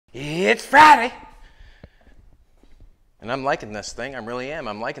It's Friday. And I'm liking this thing. I really am.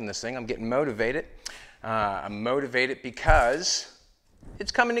 I'm liking this thing. I'm getting motivated. I'm motivated because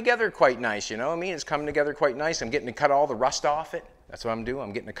it's coming together quite nice, you know what I mean? It's coming together quite nice. I'm getting to cut all the rust off it. That's what I'm doing.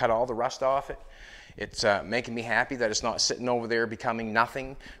 I'm getting to cut all the rust off it. It's making me happy that it's not sitting over there becoming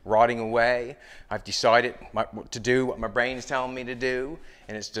nothing, rotting away. I've decided what to do, what my brain's telling me to do,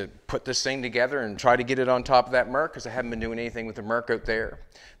 and it's to put this thing together and try to get it on top of that Merc, because I haven't been doing anything with the Merc out there.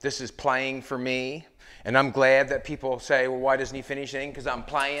 This is playing for me, and I'm glad that people say, well, why doesn't he finish anything? Because I'm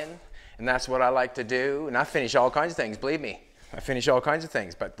playing, and that's what I like to do, and I finish all kinds of things, believe me. I finish all kinds of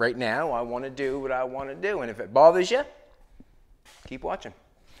things, but right now I want to do what I want to do, and if it bothers you, keep watching.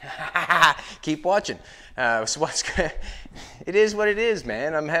 Keep watching. So what's good? It is what it is,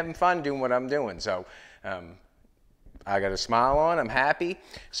 man. I'm having fun doing what I'm doing. So I got a smile on. I'm happy.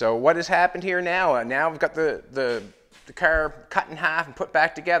 So what has happened here now? Now I've got the car cut in half and put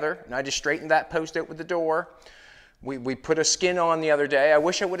back together, and I just straightened that post out with the door. We put a skin on the other day. I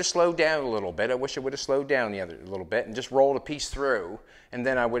wish I would have slowed down a little bit. I wish I would have slowed down a little bit and just rolled a piece through, and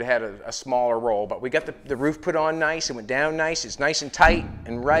then I would have had a smaller roll. But we got the roof put on nice. It went down nice. It's nice and tight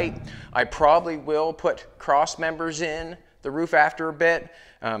and right. I probably will put cross members in the roof after a bit.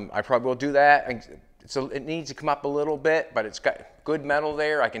 I probably will do that. So it needs to come up a little bit, but it's got good metal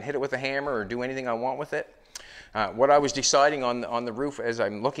there. I can hit it with a hammer or do anything I want with it. What I was deciding on the roof as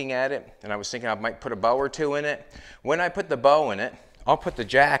I'm looking at it, and I was thinking I might put a bow or two in it. When I put the bow in it, I'll put the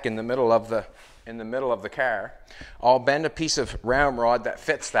jack in the middle of the car. I'll bend a piece of round rod that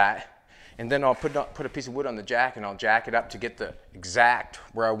fits that, and then I'll put a piece of wood on the jack, and I'll jack it up to get the exact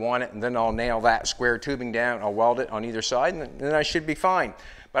where I want it, and then I'll nail that square tubing down. I'll weld it on either side, and then I should be fine.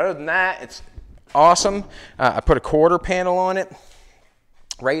 But other than that, it's awesome. I put a quarter panel on it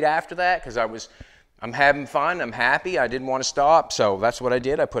right after that because I'm having fun. I'm happy. I didn't want to stop, so that's what I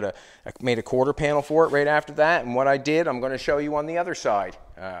did. I made a quarter panel for it right after that, and what I did, I'm going to show you on the other side.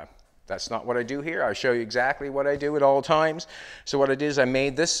 That's not what I do here. I'll show you exactly what I do at all times. So what I did is I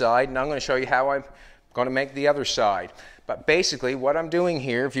made this side, and I'm going to show you how I'm going to make the other side. But basically, what I'm doing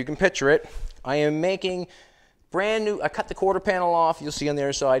here, if you can picture it, I am making brand new. I cut the quarter panel off. You'll see on the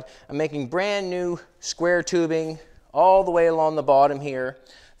other side. I'm making brand new square tubing all the way along the bottom here.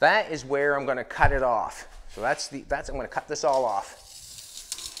 That is where I'm going to cut it off. So I'm going to cut this all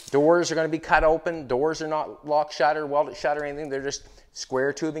off. Doors are going to be cut open. Doors are not locked shut or welded shut or anything. They're just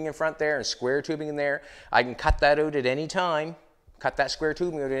square tubing in front there and square tubing in there. I can cut that out at any time. Cut that square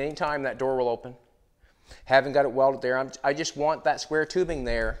tubing out at any time. That door will open. Haven't got it welded there. I just want that square tubing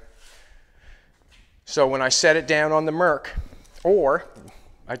there. So when I set it down on the Merc, or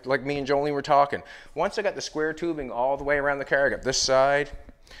like me and Jolene were talking, once I got the square tubing all the way around the car, I got this side.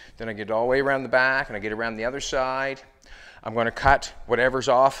 Then I get it all the way around the back, and I get around the other side. I'm going to cut whatever's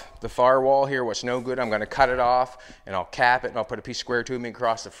off the firewall here, what's no good. I'm going to cut it off, and I'll cap it, and I'll put a piece of square tubing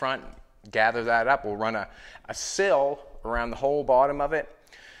across the front, gather that up. We'll run a sill around the whole bottom of it.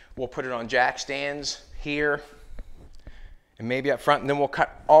 We'll put it on jack stands here, and maybe up front, and then we'll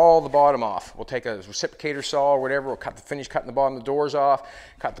cut all the bottom off. We'll take a reciprocator saw or whatever. We'll finish cutting the bottom of the doors off,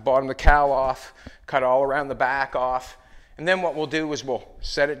 cut the bottom of the cowl off, cut all around the back off. And then what we'll do is we'll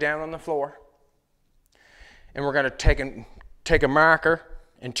set it down on the floor, and we're going to take a marker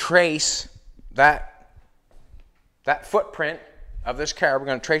and trace that footprint of this car. We're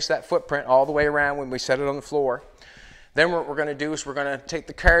going to trace that footprint all the way around when we set it on the floor. Then what we're going to do is we're going to take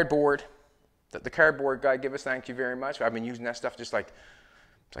the cardboard that the cardboard guy gave us. Thank you very much. I've been using that stuff just like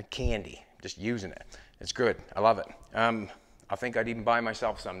candy, just using it. It's good. I love it. I think I'd even buy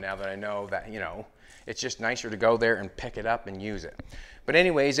myself some now that I know that, you know, it's just nicer to go there and pick it up and use it. But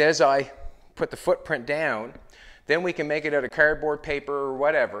anyways, as I put the footprint down, then we can make it out of cardboard, paper, or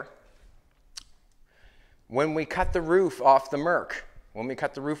whatever. When we cut the roof off the Merc,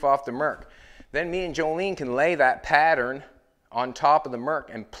 then me and Jolene can lay that pattern on top of the Merc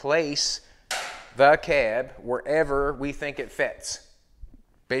and place the cab wherever we think it fits.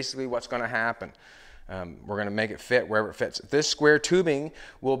 Basically what's going to happen. We're going to make it fit wherever it fits. This square tubing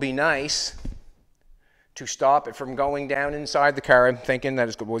will be nice to stop it from going down inside the car. I'm thinking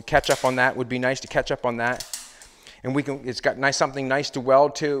that we'll catch up on that. Would be nice to catch up on that. And it's got something nice to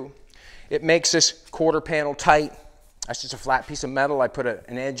weld to. It makes this quarter panel tight. That's just a flat piece of metal. I put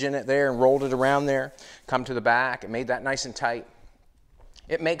an edge in it there and rolled it around there. Come to the back. It made that nice and tight.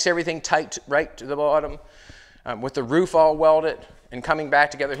 It makes everything tight right to the bottom. With the roof all welded and coming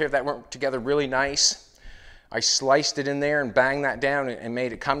back together here, that went together really nice. I sliced it in there and banged that down and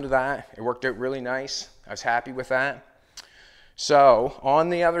made it come to that. It worked out really nice. I was happy with that. So on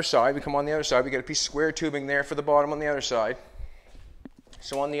the other side, we come on the other side, we get a piece of square tubing there for the bottom on the other side.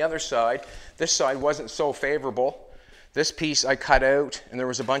 So on the other side, this side wasn't so favorable. This piece I cut out, and there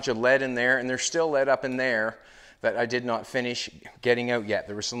was a bunch of lead in there, and there's still lead up in there that I did not finish getting out yet.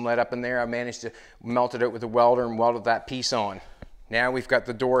 There was some lead up in there. I managed to melt it out with a welder and welded that piece on. Now we've got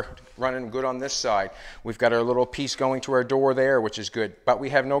the door running good on this side. We've got our little piece going to our door there, which is good. But we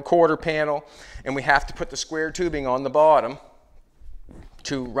have no quarter panel, and we have to put the square tubing on the bottom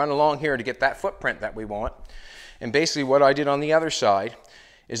to run along here to get that footprint that we want. And basically what I did on the other side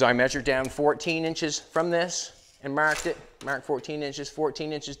is I measured down 14 inches from this and marked it. Marked 14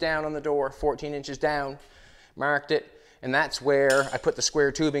 inches down on the door, 14 inches down, marked it. And that's where I put the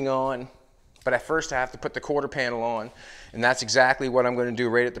square tubing on. But at first I have to put the quarter panel on. And that's exactly what I'm going to do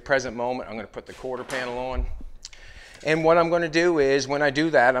right at the present moment. I'm going to put the quarter panel on. And what I'm going to do is, when I do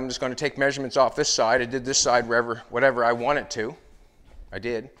that, I'm just going to take measurements off this side. I did this side whatever I wanted to. I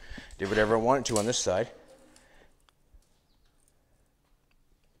did whatever I wanted to on this side.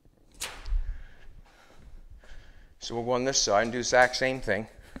 So we'll go on this side and do the exact same thing.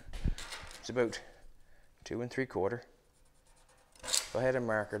 It's about 2 3/4. If I had a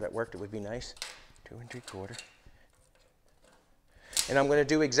marker that worked, it would be nice. 2 3/4. And I'm going to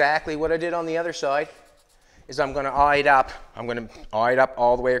do exactly what I did on the other side. Is I'm going to eye it up. I'm going to eye it up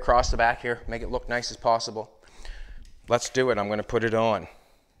all the way across the back here, make it look nice as possible. Let's do it. I'm going to put it on.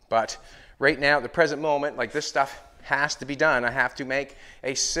 But right now, at the present moment, like, this stuff has to be done. I have to make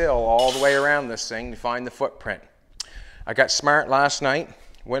a sill all the way around this thing to find the footprint. I got smart last night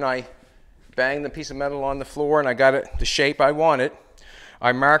when I banged the piece of metal on the floor and I got it the shape I wanted.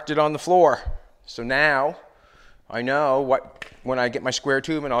 I marked it on the floor. So now I know when I get my square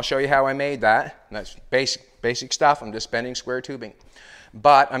tubing, I'll show you how I made that. And that's basic stuff. I'm just bending square tubing.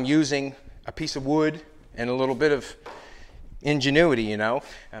 But I'm using a piece of wood and a little bit of ingenuity, you know.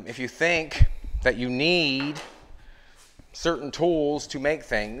 If you think that you need certain tools to make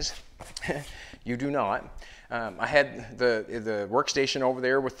things, you do not. I had the workstation over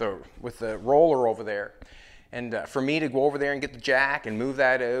there with the roller over there, and for me to go over there and get the jack and move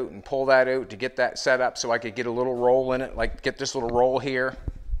that out and pull that out to get that set up so I could get a little roll in it, like get this little roll here,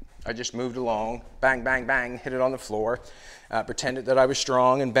 I just moved along, bang, bang, bang, hit it on the floor, pretended that I was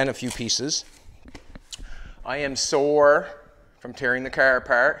strong and bent a few pieces. I am sore from tearing the car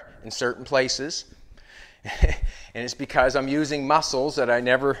apart in certain places. And it's because I'm using muscles that I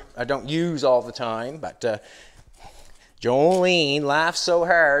don't use all the time. But Jolene laughed so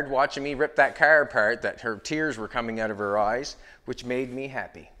hard watching me rip that car apart that her tears were coming out of her eyes, which made me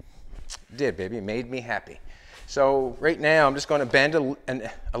happy. It did, baby, it made me happy. So right now I'm just going to bend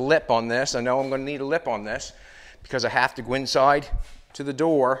a lip on this. I know I'm going to need a lip on this because I have to go inside to the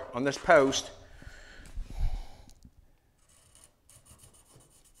door on this post.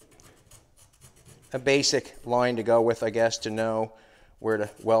 A basic line to go with, I guess, to know where to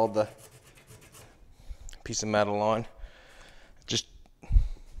weld the piece of metal on. Just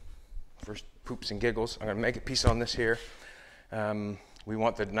for poops and giggles, I'm going to make a piece on this here. We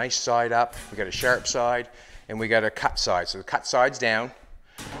want the nice side up. We got a sharp side, and we got a cut side. So the cut side's down,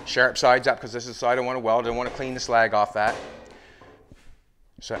 sharp side's up because this is the side I want to weld. I don't want to clean the slag off that.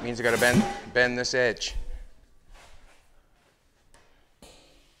 So that means I got to bend this edge.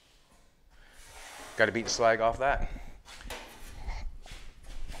 Got to beat the slag off that.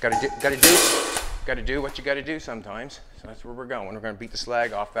 Got to do what you got to do sometimes. So that's where we're going. We're going to beat the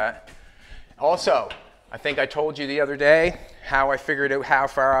slag off that. Also, I think I told you the other day how I figured out how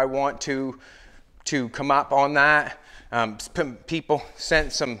far I want to come up on that. People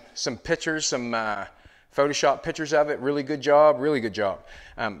sent some pictures, some Photoshop pictures of it. Really good job. Really good job.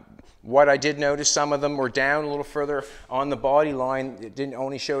 What I did notice, some of them were down a little further on the body line. It didn't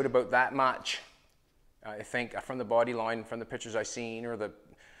only show it about that much. I think from the body line, from the pictures I've seen, or the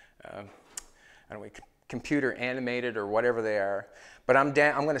I don't know, computer animated or whatever they are. But I'm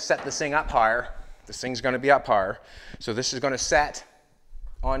going to set this thing up higher. This thing's going to be up higher. So this is going to set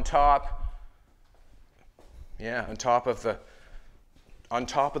on top. Yeah, on top of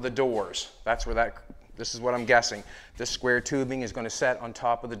the doors. That's where this is what I'm guessing. This square tubing is going to set on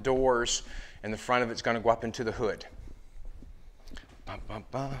top of the doors, and the front of it's going to go up into the hood. Bum, bum,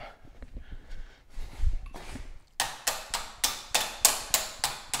 bum.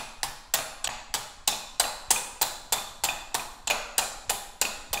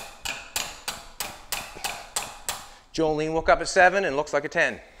 Jolene woke up at 7 and looks like a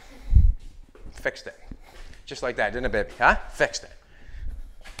 10. Fixed it. Just like that, didn't it, baby? Huh? Fixed it.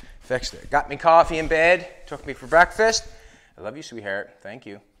 Fixed it. Got me coffee in bed. Took me for breakfast. I love you, sweetheart. Thank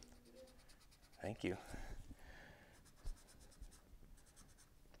you. Thank you.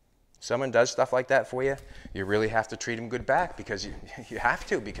 someone does stuff like that for you, you really have to treat them good back, because you have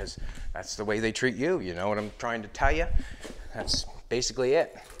to, because that's the way they treat you. You know what I'm trying to tell you? That's basically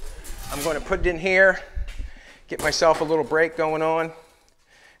it. I'm going to put it in here, get myself a little break going on,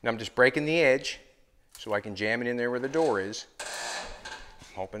 and I'm just breaking the edge so I can jam it in there where the door is.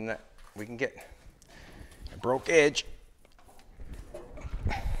 I'm hoping that we can get a broke edge.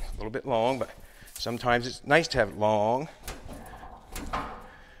 A little bit long, but sometimes it's nice to have it long.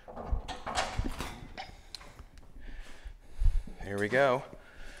 There we go.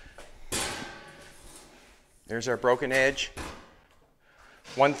 There's our broken edge.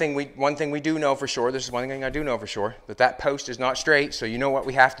 One thing we do know for sure, this is one thing I do know for sure, that post is not straight, so you know what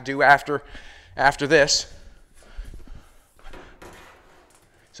we have to do after this.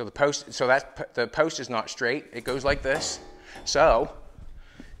 So the post is not straight. It goes like this. So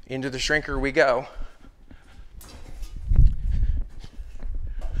into the shrinker we go.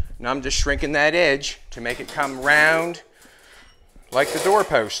 Now I'm just shrinking that edge to make it come round like the door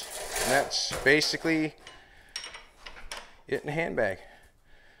post. And that's basically it in the handbag.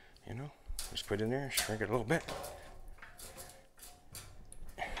 You know, just put it in there, shrink it a little bit.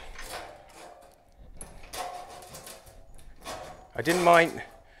 I didn't mind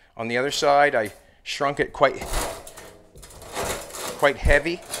on the other side. I shrunk it quite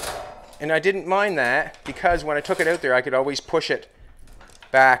heavy, and I didn't mind that because when I took it out there, I could always push it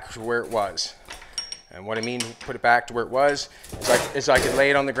back to where it was. And what I mean, put it back to where it was, is I could lay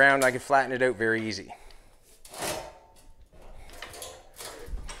it on the ground and I could flatten it out very easy.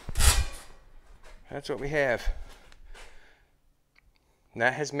 That's what we have. And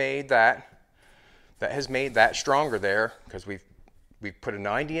that has made that stronger there, because we've put a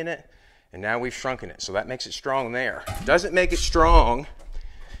 90 in it, and now we've shrunken it. So that makes it strong there. Doesn't make it strong.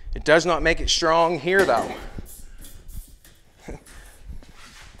 It does not make it strong here though.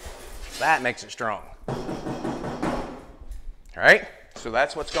 That makes it strong. All right, so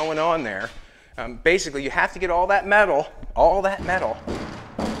that's what's going on there. Basically, you have to get all that metal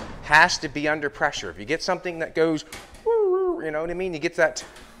has to be under pressure. If you get something that goes, you know what I mean, you get that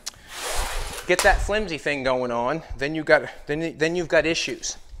flimsy thing going on, then you've got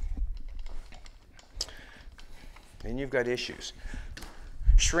issues. Then you've got issues.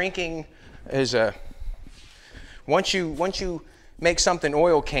 Shrinking is once you make something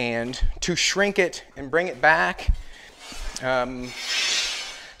oil canned, to shrink it and bring it back,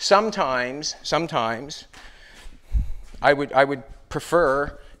 sometimes I would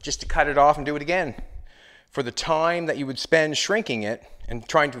prefer just to cut it off and do it again. For the time that you would spend shrinking it and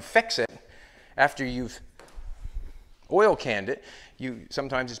trying to fix it after you've oil canned it,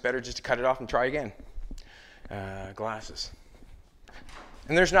 sometimes it's better just to cut it off and try again. Glasses.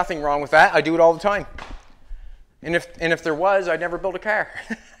 And there's nothing wrong with that. I do it all the time. And if there was, I'd never build a car.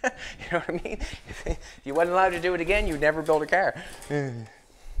 You know what I mean? If you wasn't allowed to do it again, you'd never build a car.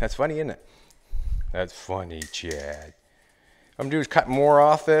 That's funny, isn't it? That's funny, Chad. What I'm going to do is cut more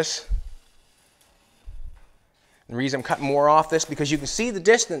off this. The reason I'm cutting more off this, because you can see the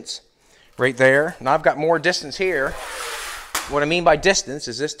distance right there. Now I've got more distance here. What I mean by distance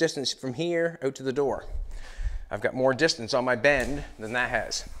is this distance from here out to the door. I've got more distance on my bend than that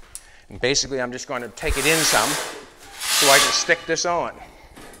has. And basically I'm just going to take it in some so I can stick this on.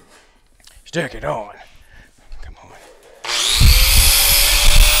 Stick it on. Come on.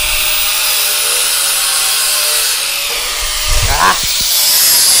 Ah!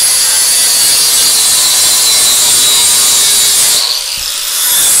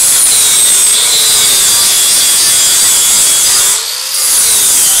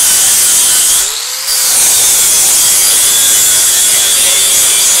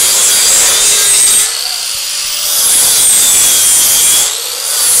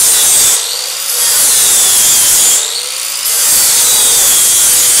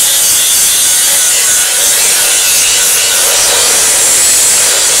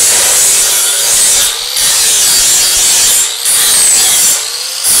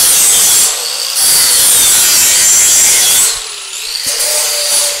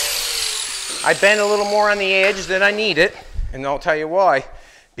 I bend a little more on the edge than I need it, and I'll tell you why.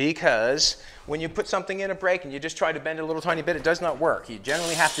 Because when you put something in a brake and you just try to bend it a little tiny bit, it does not work. You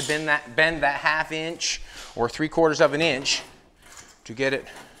generally have to bend that ½ inch or 3/4 of an inch to get it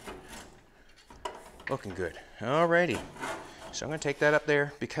looking good. Alrighty, so I'm going to take that up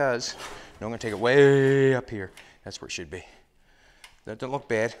there because I'm going to take it way up here. That's where it should be. That doesn't look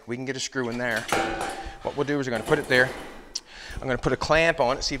bad. We can get a screw in there. What we'll do is we're going to put it there. I'm going to put a clamp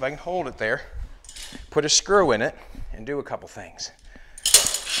on it, see if I can hold it there, put a screw in it, and do a couple things.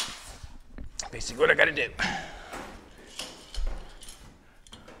 Basically what I got to do.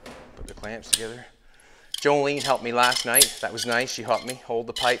 clamps together. Jolene helped me last night. That was nice. She helped me hold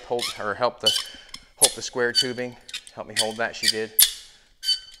the pipe, help the square tubing. Help me hold that. She did.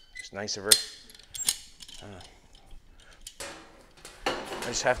 It's nice of her. I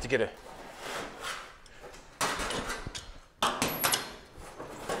just have to get a.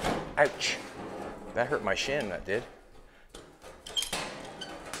 Ouch! That hurt my shin. That did.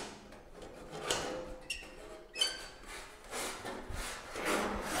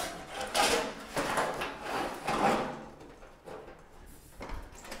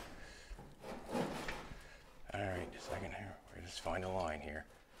 Find a line here.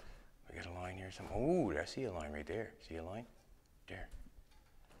 We got a line here. Oh, I see a line right there. See a line? There.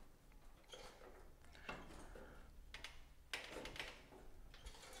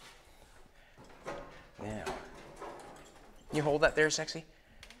 Now, you hold that there, sexy?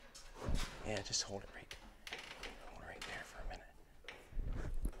 Yeah, just hold it right there for a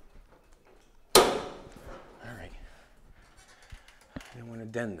minute. All right. I don't want to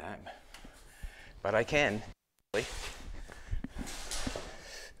dent that, but I can.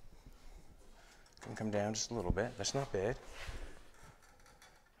 Come down just a little bit. That's not bad.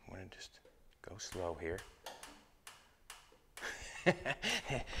 I'm going to just go slow here.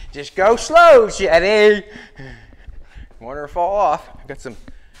 Just go slow, Shetty. Want her to fall off. I've got some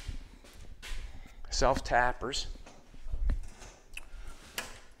self-tappers.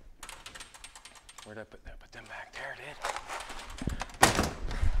 Where'd I put that? Put them back there, did.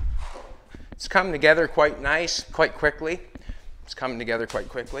 It's coming together quite nice, quite quickly. It's coming together quite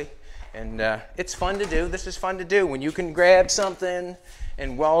quickly. And it's fun to do. This is fun to do. When you can grab something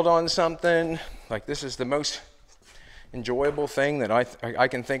and weld on something, like this is the most enjoyable thing that I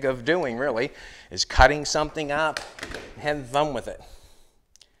can think of doing, really, is cutting something up and having fun with it.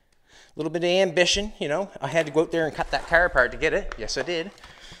 A little bit of ambition, you know. I had to go out there and cut that car apart to get it. Yes, I did.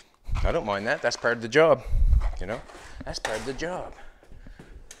 I don't mind that. That's part of the job, you know. That's part of the job, as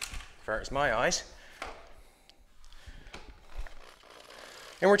far as my eyes.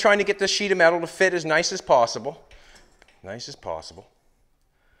 And we're trying to get this sheet of metal to fit as nice as possible. Nice as possible.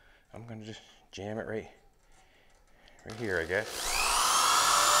 I'm going to just jam it right here, I guess.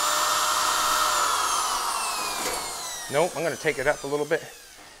 Nope, I'm going to take it up a little bit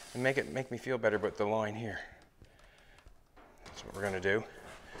and make me feel better about the line here. That's what we're going to do.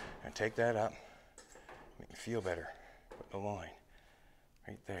 And take that up, make me feel better with the line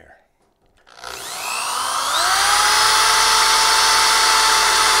right there.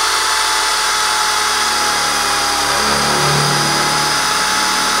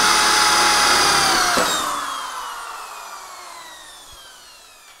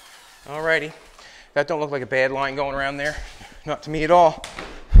 Alrighty, that don't look like a bad line going around there. Not to me at all.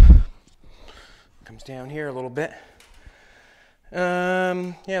 Comes down here a little bit.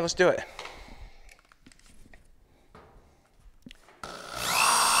 Yeah, let's do it.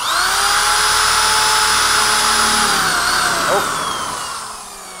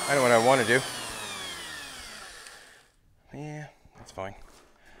 Oh, I know what I want to do. Yeah, that's fine.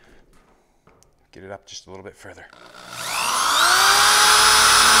 Get it up just a little bit further.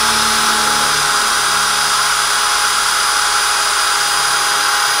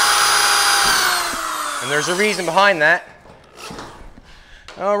 And there's a reason behind that.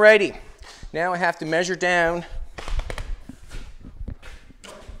 Alrighty, now I have to measure down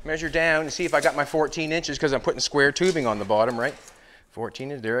to see if I got my 14 inches because I'm putting square tubing on the bottom, right? 14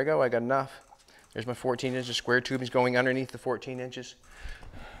 inches, there I go, I got enough. There's my 14 inches, square tubing's going underneath the 14 inches.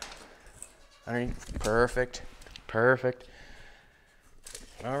 Underneath, perfect, perfect.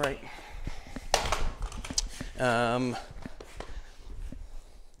 All right.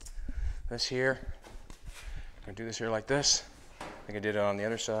 This here. I'm going to do this here like this. I think I did it on the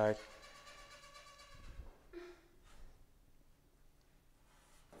other side.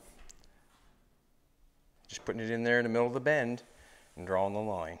 Just putting it in there in the middle of the bend and drawing the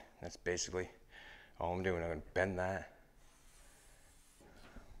line. That's basically all I'm doing. I'm going to bend that.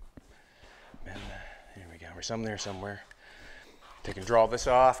 Bend that. There we go. We're there somewhere. Take and draw this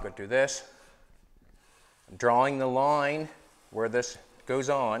off. I'm going to do this. I'm drawing the line where this goes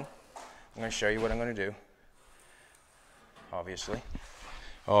on. I'm going to show you what I'm going to do. Obviously.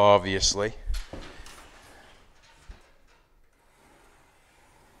 Obviously.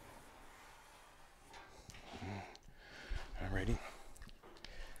 Alrighty.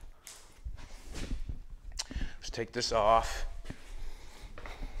 Let's take this off.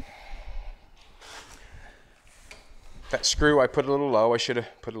 That screw I put a little low. I should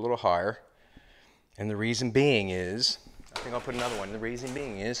have put a little higher. And the reason being is, I think I'll put another one. The reason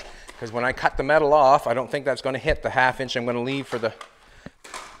being is, because when I cut the metal off, I don't think that's going to hit the 1/2 inch I'm going to leave for the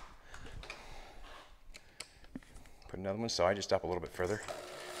another one side, just up a little bit further.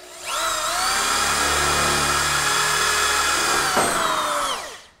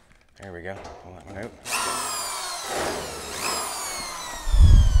 There we go. Pull that one out.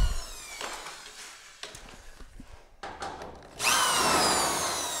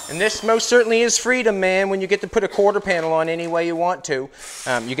 And this most certainly is freedom, man, when you get to put a quarter panel on any way you want to.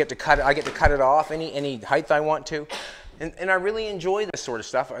 You get to cut it, I get to cut it off any height I want to. And I really enjoy this sort of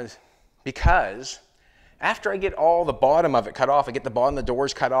stuff because after I get all the bottom of it cut off, I get the bottom of the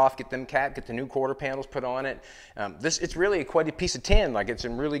doors cut off, get the new quarter panels put on it. It's really quite a piece of tin. Like, it's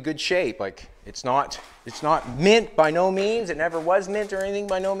in really good shape. Like, it's not mint by no means. It never was mint or anything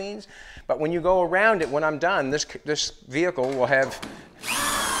by no means. But when you go around it, when I'm done, this vehicle will have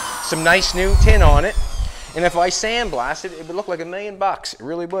some nice new tin on it. And if I sandblast it, it would look like $1 million. It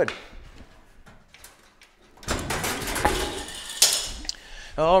really would.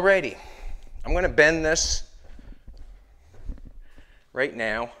 Alrighty. I'm going to bend this right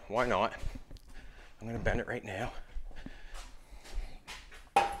now. Why not? I'm going to bend it right now.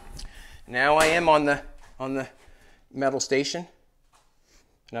 Now I am on the metal station,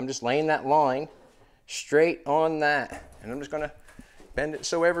 and I'm just laying that line straight on that, and I'm just going to bend it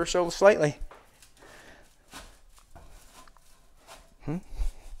so ever so slightly.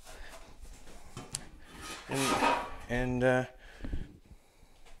 And I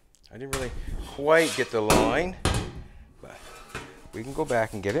didn't really quite get the line, but we can go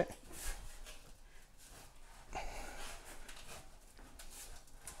back and get it.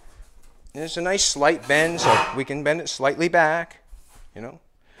 And it's a nice slight bend, so we can bend it slightly back. You know,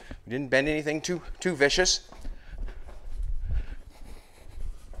 we didn't bend anything too vicious.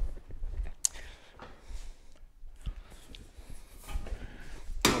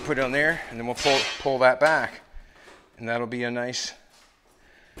 We'll put it on there, and then we'll pull that back, and that'll be a nice.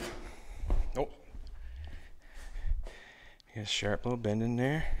 Oh, get a sharp little bend in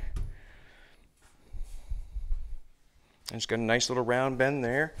there. And it's got a nice little round bend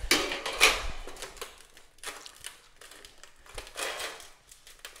there.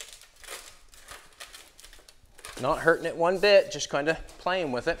 Not hurting it one bit, just kind of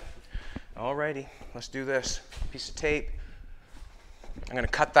playing with it. Alrighty, let's do this. Piece of tape. I'm going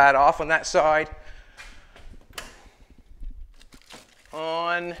to cut that off on that side.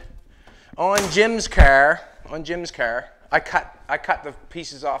 On Jim's car, I cut the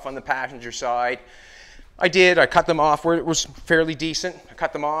pieces off on the passenger side. I cut them off where it was fairly decent. I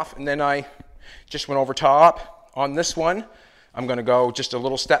cut them off, and then I just went over top. On this one, I'm going to go just a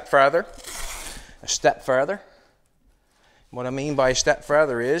little step further. A step further. What I mean by a step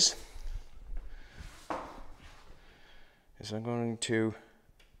further is I'm going to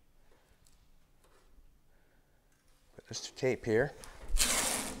put this tape here.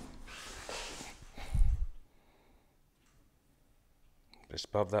 Just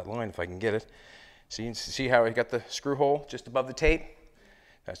above that line if I can get it. See how I got the screw hole just above the tape?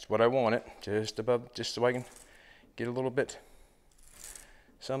 That's what I want it, just above, just so I can get a little bit,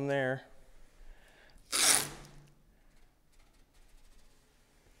 some there.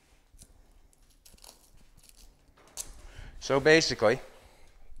 So basically,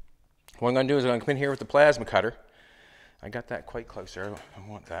 what I'm going to do is I'm going to come in here with the plasma cutter. I got that quite close there. I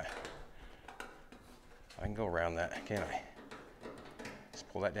want that. I can go around that, can't I?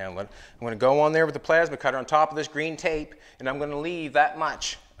 Just pull that down a little. I'm going to go on there with the plasma cutter on top of this green tape, and I'm going to leave that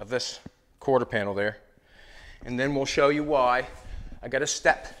much of this quarter panel there. And then we'll show you why. I got a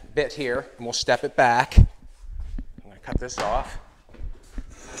step bit here, and we'll step it back. I'm going to cut this off.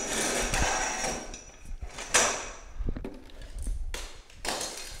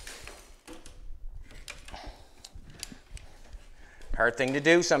 Hard thing to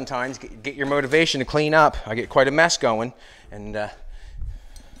do sometimes, get your motivation to clean up. I get quite a mess going, and it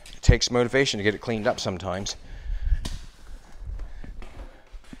takes motivation to get it cleaned up sometimes.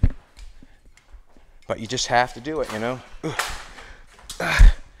 But you just have to do it, you know.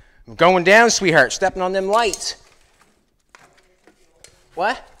 I'm going down, sweetheart, stepping on them lights.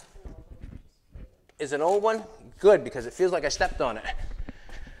 What? Is it an old one? Good, because it feels like I stepped on it.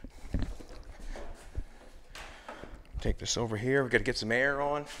 Take this over here. We've got to get some air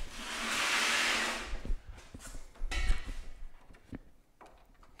on.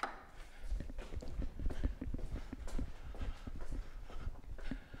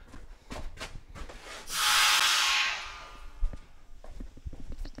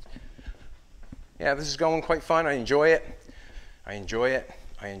 Yeah, this is going quite fun. I enjoy it. I enjoy it.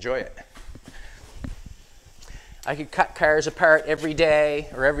 I enjoy it. I could cut cars apart every day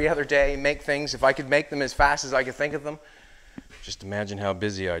or every other day, make things. If I could make them as fast as I could think of them, just imagine how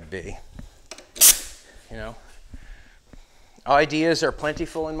busy I'd be. You know, Ideas are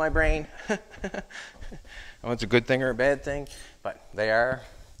plentiful in my brain. I don't know if it's a good thing or a bad thing, but they are.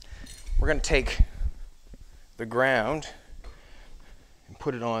 We're going to take the ground and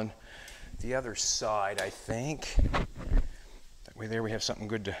put it on the other side, I think. That way there we have something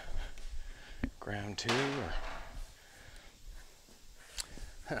good to ground to.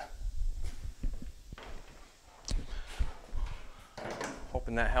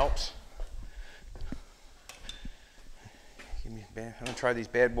 Hoping that helps. I'm going to try these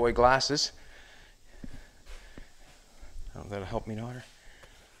bad boy glasses. I don't know if that'll help me or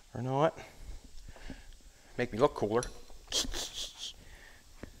not. Make me look cooler.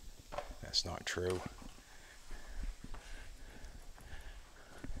 That's not true.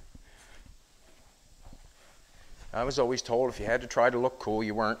 I was always told if you had to try to look cool,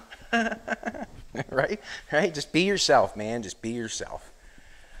 you weren't. Right? Right? Just be yourself, man. Just be yourself.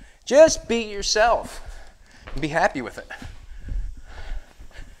 Just be yourself. And be happy with it.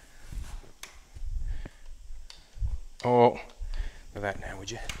 Oh, look at that now, would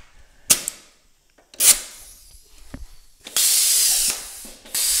you?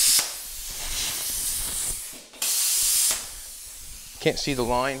 Can't see the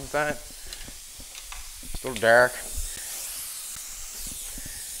line with that. It's a little dark.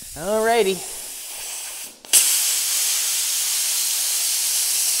 Alrighty.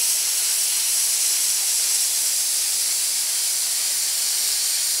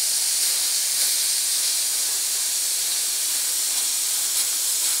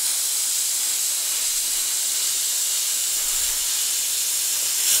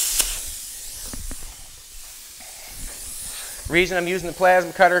 The reason I'm using the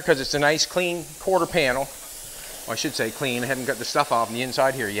plasma cutter because it's a nice clean quarter panel. Well, I should say clean. I haven't got the stuff off on the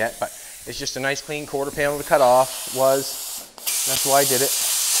inside here yet, but it's just a nice clean quarter panel to cut off. That's why I did it.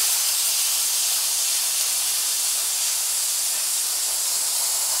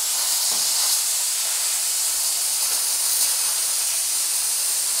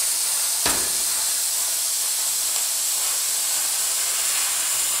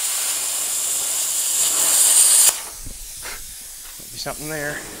 Something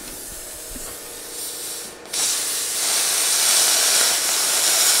there.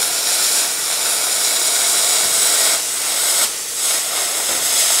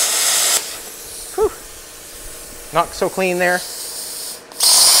 Whew. Not so clean there.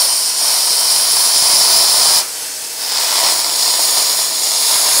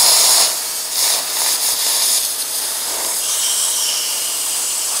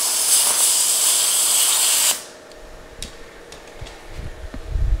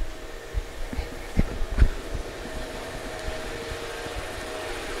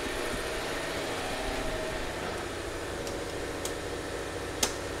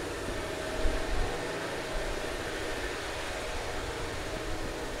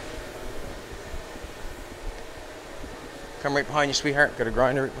 Come right behind you, sweetheart. Got a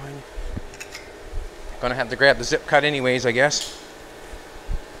grinder right behind you. Gonna have to grab the zip cut anyways, I guess.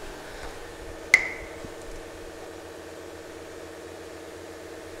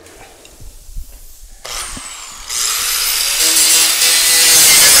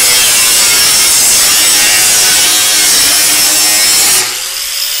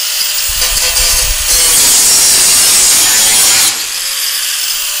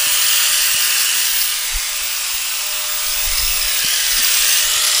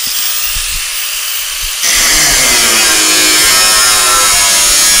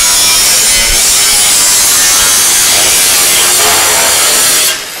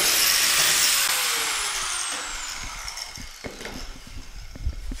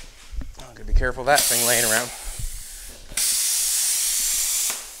 Careful of that thing laying around.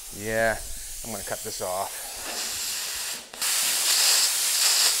 Yeah, I'm going to cut this off.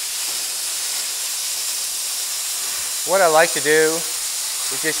 What I like to do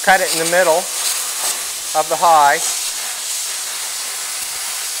is just cut it in the middle of the high.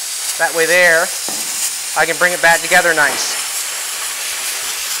 That way there, I can bring it back together nice.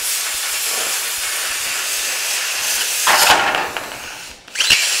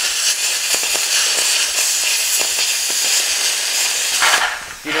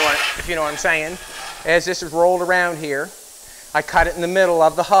 If you know what I'm saying. As this is rolled around here, I cut it in the middle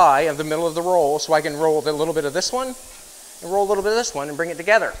of the high, of the middle of the roll, so I can roll a little bit of this one, and roll a little bit of this one, and bring it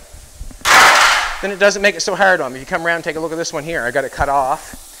together. Then it doesn't make it so hard on me. If you come around and take a look at this one here, I got it cut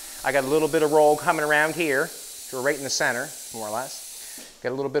off. I got a little bit of roll coming around here, so we're right in the center, more or less.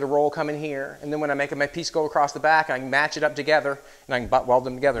 Got a little bit of roll coming here, and then when I make my piece go across the back, I can match it up together, and I can butt weld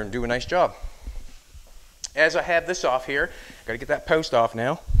them together and do a nice job. As I have this off here, got to get that post off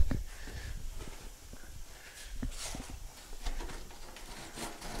now.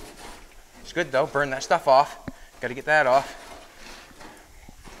 Looks good though. Burn that stuff off. Got to get that off.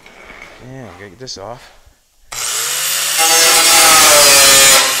 Yeah, gotta get this off.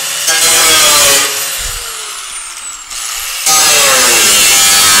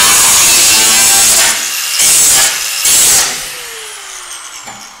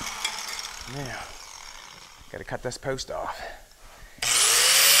 Now, gotta cut this post off.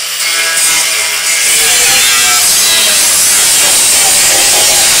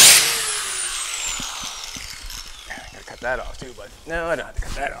 Gotta cut that off too, but no, I don't have to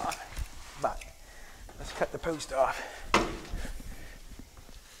cut that off. But let's cut the post off.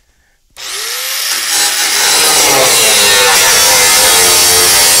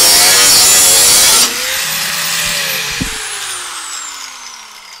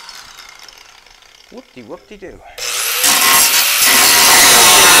 Whoop-de-whoop-de-doo.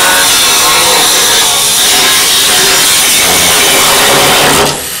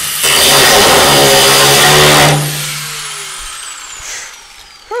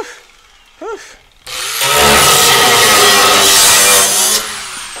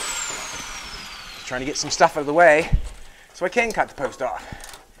 Trying to get some stuff out of the way so I can cut the post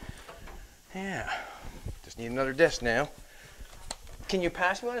off. Yeah, just need another disc now. Can you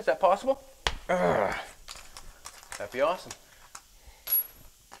pass me one? Is that possible? That'd be awesome.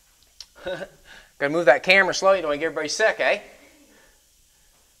 Gotta move that camera slow. You don't want to get everybody sick, eh?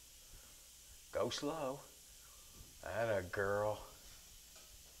 Go slow. Atta girl.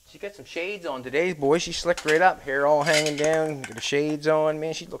 She got some shades on today, boy. She slicked right up. Hair all hanging down. Got the shades on.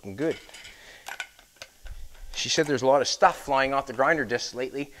 Man, she's looking good. She said there's a lot of stuff flying off the grinder discs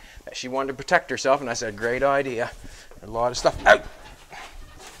lately that she wanted to protect herself, and I said, great idea. There's a lot of stuff. Out!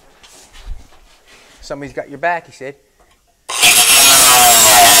 Somebody's got your back, he said.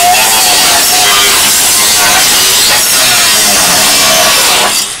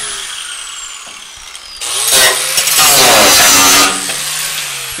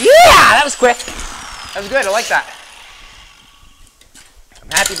 Yeah, that was quick. That was good, I like that. I'm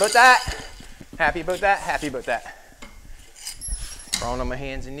happy about that. Happy about that, happy about that. Crawling on my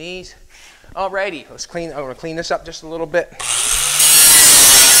hands and knees. Alrighty, let's clean, I'm gonna clean this up just a little bit.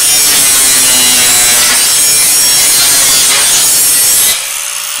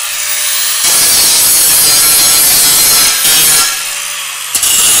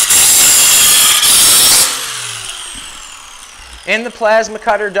 And the plasma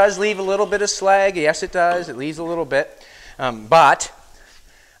cutter does leave a little bit of slag. Yes, it does. It leaves a little bit. But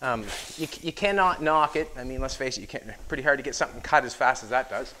you cannot knock it. I mean, let's face it, pretty hard to get something cut as fast as that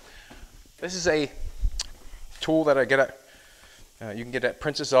does. This is a tool that I get at, you can get at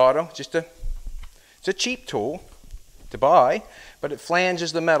Hiltz Auto. It's a cheap tool to buy, but it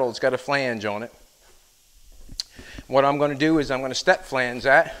flanges the metal. It's got a flange on it. What I'm going to do is I'm going to step flange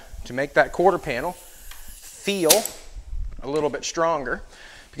that to make that quarter panel feel a little bit stronger,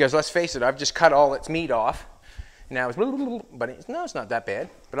 because let's face it, I've just cut all its meat off. Now it's but no, it's not that bad.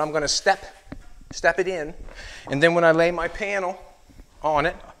 But I'm going to step it in, and then when I lay my panel on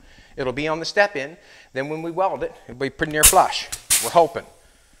it, it'll be on the step in. Then when we weld it, it'll be pretty near flush. We're hoping.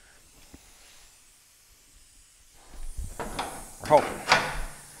 We're hoping.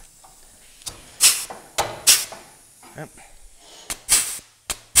 Yep.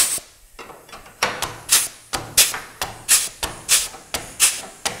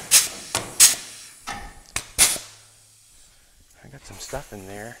 Got some stuff in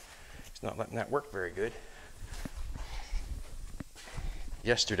there. It's not letting that work very good.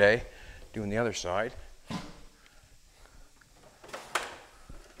 Yesterday, doing the other side.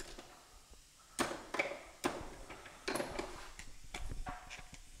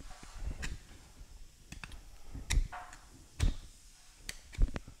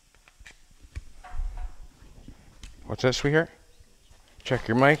 What's that, sweetheart? Check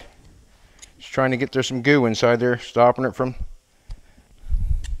your mic. Just trying to get there some goo inside there, stopping it from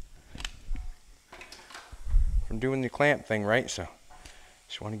doing the clamp thing right, so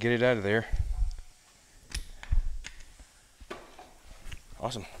just want to get it out of there.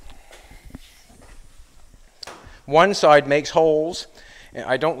 Awesome. One side makes holes, and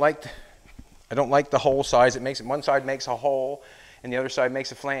I don't like the hole size. It makes one side makes a hole, and the other side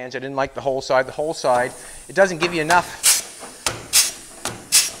makes a flange. I didn't like the whole side. The whole side, it doesn't give you enough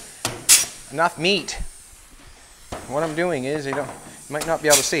meat. What I'm doing is, you might not be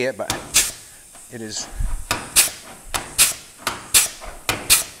able to see it, but it is.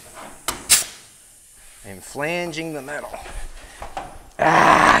 I'm flanging the metal.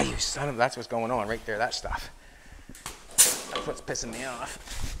 Ah, you son of, that's what's going on right there, that stuff. That's what's pissing me off.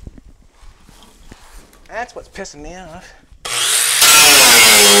 That's what's pissing me off.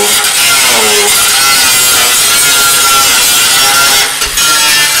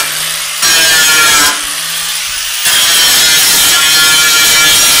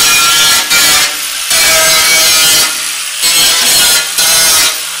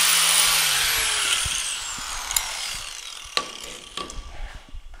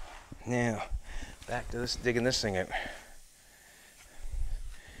 Now, back to this, digging this thing out.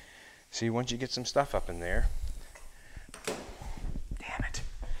 See, once you get some stuff up in there, damn it.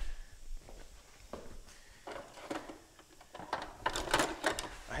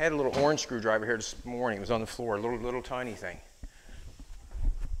 I had a little orange screwdriver here this morning. It was on the floor, a little tiny thing.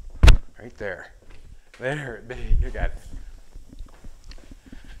 Right there. There it be, you got it.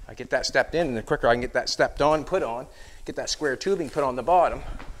 I get that stepped in, and the quicker I can get that stepped on, put on, get that square tubing put on the bottom.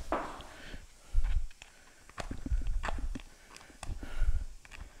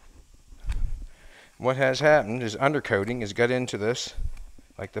 What has happened is undercoating has got into this,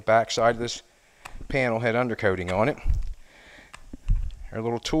 like the back side of this panel had undercoating on it. Our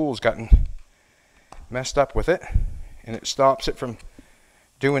little tool's gotten messed up with it, and it stops it from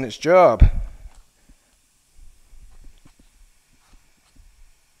doing its job.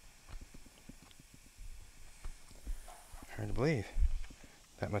 Hard to believe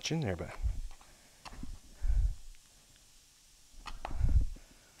that much in there, but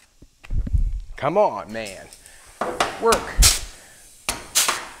come on, man. Work.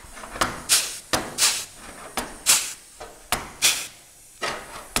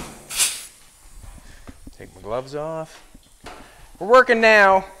 Take my gloves off. We're working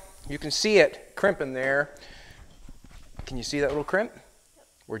now. You can see it crimping there. Can you see that little crimp?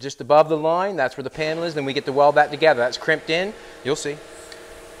 We're just above the line. That's where the panel is. Then we get to weld that together. That's crimped in. You'll see.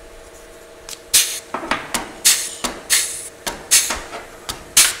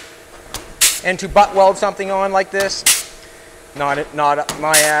 And to butt weld something on like this, not up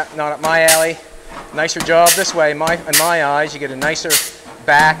my alley. Nicer job this way. In my eyes, you get a nicer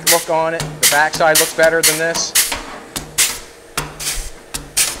back look on it. The back side looks better than this.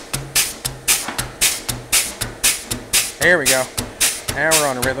 Here we go. Now we're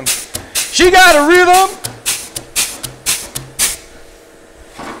on a rhythm. She got a rhythm!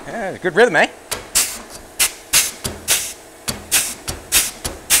 Yeah, good rhythm, eh?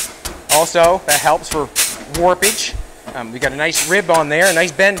 Also, that helps for warpage. We got a nice rib on there, a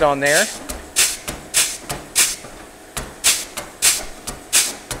nice bend on there.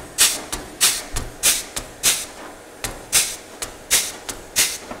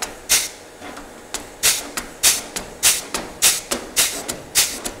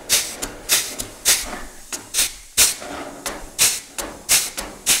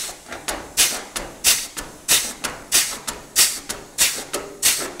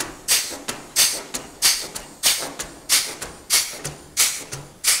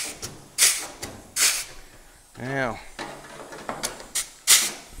 Now,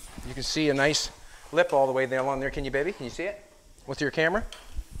 you can see a nice lip all the way there along there. Can you, baby? Can you see it with your camera?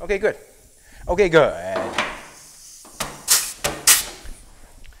 Okay, good. Okay, good. I'm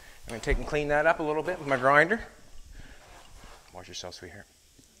going to take and clean that up a little bit with my grinder. Wash yourself, sweetheart.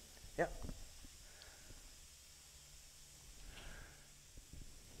 Yep.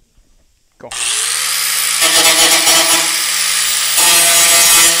 Go.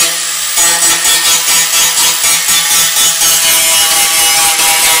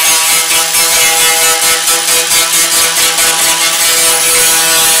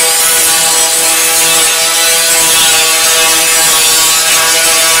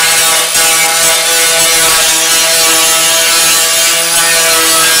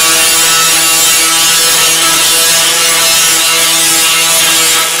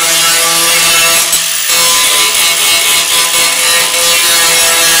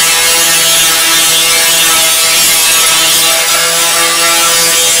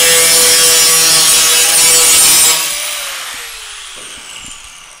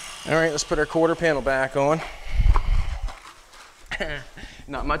 All right, let's put our quarter panel back on.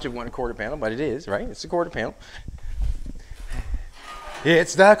 Not much of one quarter panel, but it is, right? It's a quarter panel.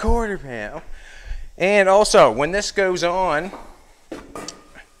 It's the quarter panel. And also, when this goes on,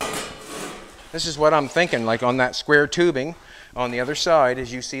 this is what I'm thinking, like on that square tubing on the other side,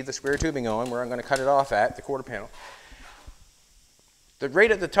 as you see the square tubing on, where I'm going to cut it off at, the quarter panel.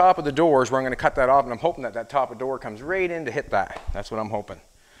 Right at the top of the door is where I'm going to cut that off, and I'm hoping that that top of the door comes right in to hit that. That's what I'm hoping.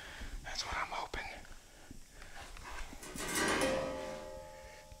 That's what I'm hoping.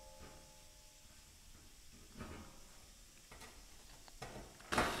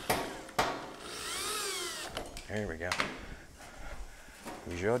 There we go.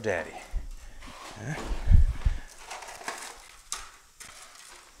 Who's your daddy? Huh?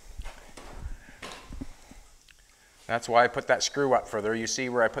 That's why I put that screw up further. You see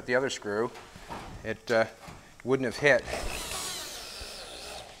where I put the other screw, it wouldn't have hit.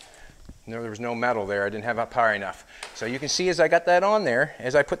 There was no metal there. I didn't have up high enough. So you can see as I got that on there,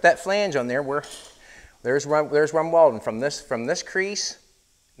 as I put that flange on there, there's where I'm welding from this crease.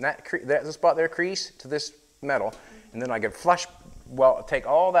 that spot there crease to this metal, and then I could take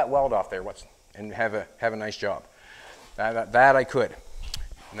all that weld off there and have a nice job. That I could,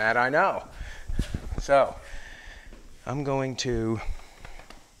 and that I know. So am I going to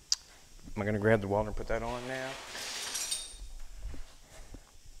grab the welder and put that on now?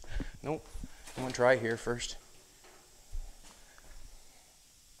 Nope. I'm gonna try here first.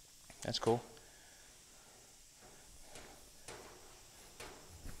 That's cool.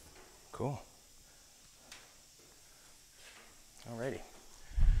 Cool. Alrighty.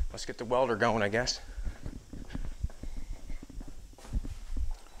 Let's get the welder going, I guess.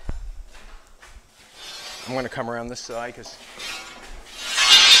 I'm going to come around this side because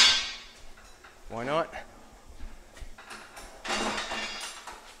why not?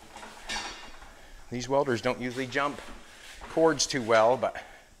 These welders don't usually jump cords too well, but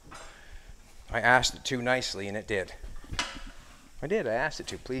I asked it to nicely and it did. I asked it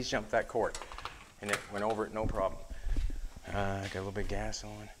to. Please jump that cord. And it went over it, no problem. I got a little bit of gas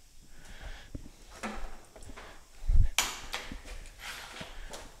on.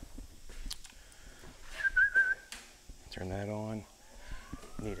 Turn that on.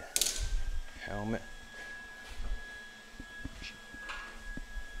 Need a helmet.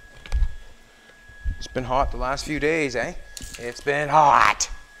 It's been hot the last few days, eh? It's been hot.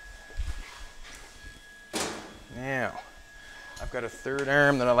 Now, I've got a third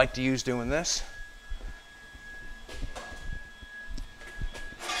arm that I like to use doing this.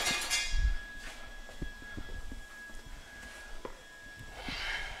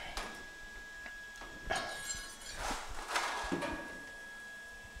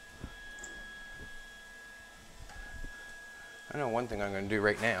 I know one thing I'm going to do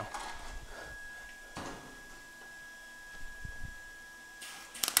right now.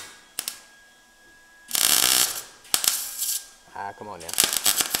 Come on now.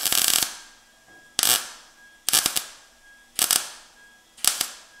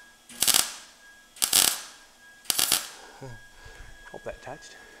 Hope that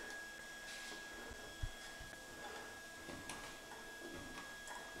touched.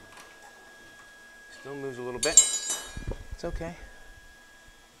 Still moves a little bit. It's okay.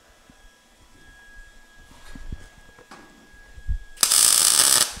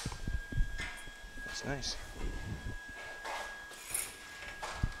 That's nice.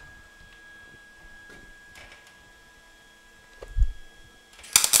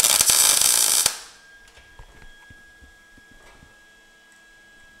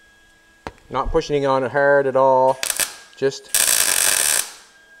 Not pushing on it hard at all, just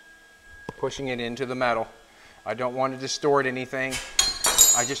pushing it into the metal. I don't want to distort anything.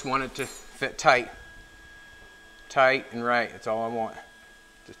 I just want it to fit tight. Tight and right, that's all I want.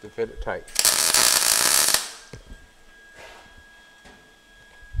 Just to fit it tight.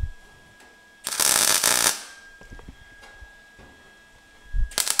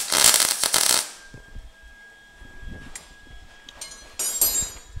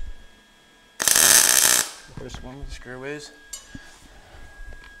 First one with the screw is.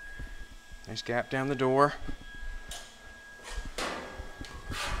 Nice gap down the door.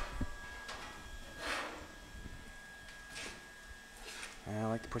 I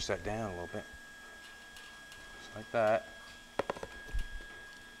like to push that down a little bit. Just like that.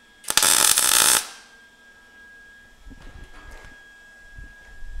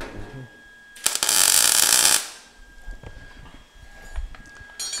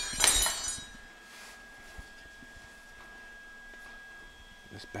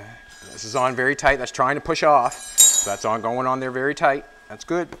 This back. This is on very tight. That's trying to push off. So that's on going on there very tight. That's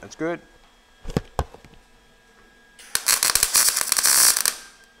good. That's good.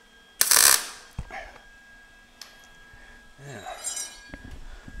 Yeah.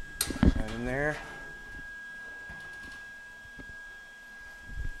 Push that in there.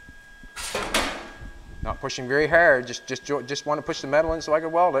 Not pushing very hard. Just want to push the metal in so I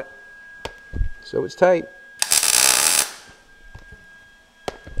can weld it. So it's tight.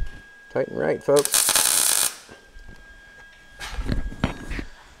 Tight and right, folks.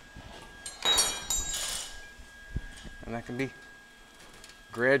 And that can be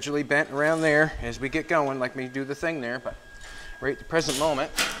gradually bent around there as we get going, like me do the thing there, but right at the present moment,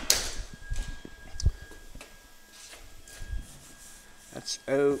 that's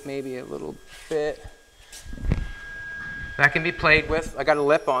out maybe a little bit. That can be played with. I got a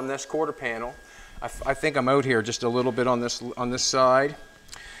lip on this quarter panel. I think I'm out here just a little bit on this side.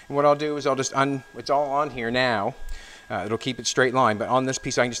 And what I'll do is I'll just it's all on here now. It'll keep it straight line, but on this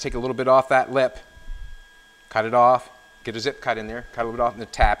piece I can just take a little bit off that lip, cut it off, get a zip cut in there, cut a little bit off, and then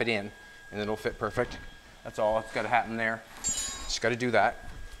tap it in, and it'll fit perfect. That's all that's got to happen there. Just got to do that.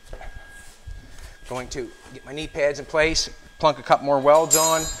 Going to get my knee pads in place, plunk a couple more welds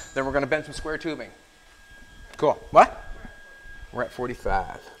on, then we're going to bend some square tubing. Cool. What? We're at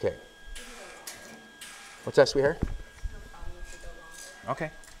 45. Okay. What's that, sweetheart?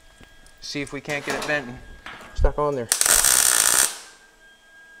 Okay. See if we can't get it bent and stuck on there.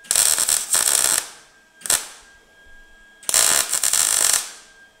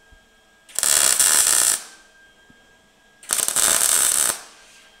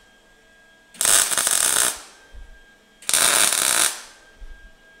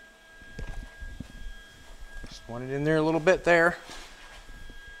 Just want it in there a little bit there.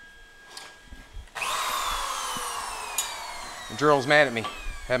 The drill's mad at me.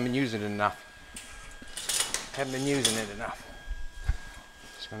 Haven't been using it enough. Haven't been using it enough.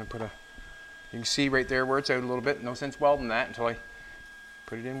 Just gonna put a, you can see right there where it's out a little bit. No sense welding that until I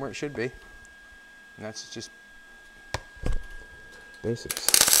put it in where it should be. And that's just basics.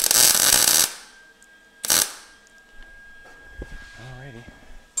 Alrighty.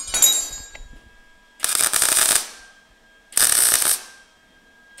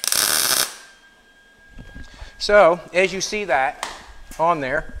 So, as you see that on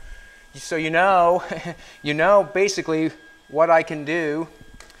there, so you know basically what I can do,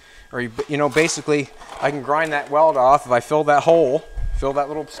 or basically I can grind that weld off if I fill that hole, fill that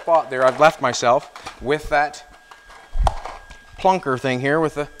little spot there I've left myself with that plunker thing here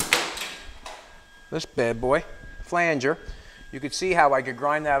with this bad boy, flanger. You could see how I could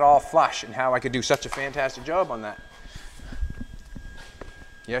grind that all flush and how I could do such a fantastic job on that.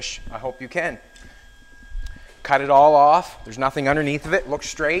 Yes, I hope you can. Cut it all off. There's nothing underneath of it. Looks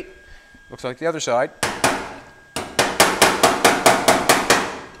straight. Looks like the other side.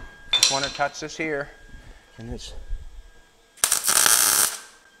 Just want to touch this here. And it's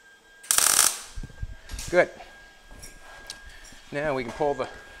good. Now we can pull the...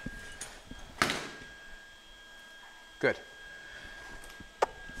 Good.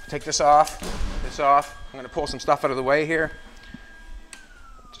 Take this off. This off. I'm going to pull some stuff out of the way here.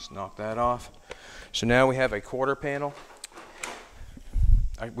 Just knock that off. So now we have a quarter panel.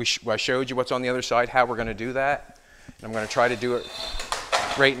 I showed you what's on the other side, how we're going to do that. And I'm going to try to do it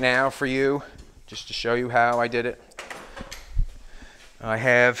right now for you, just to show you how I did it. I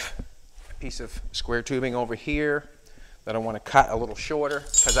have a piece of square tubing over here that I want to cut a little shorter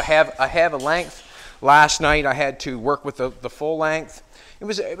because I have a length. Last night I had to work with the full length.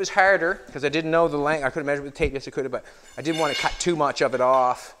 It was harder because I didn't know the length. I could have measured with tape, yes I could have, but I didn't want to cut too much of it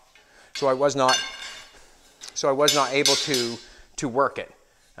off. So I was not able to work it.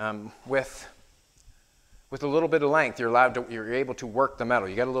 With a little bit of length, you're able to work the metal.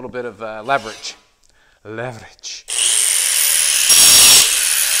 You got a little bit of leverage. Leverage.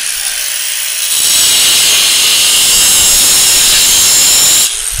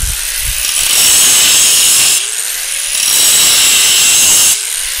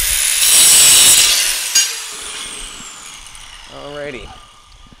 Alrighty.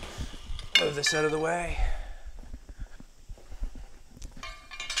 Move this out of the way.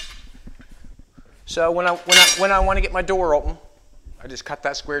 So when I want to get my door open, I just cut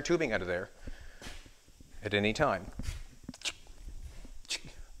that square tubing out of there at any time.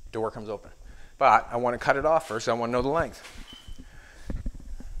 Door comes open. But I want to cut it off first. I want to know the length.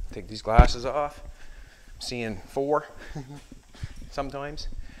 Take these glasses off. I'm seeing 4 sometimes.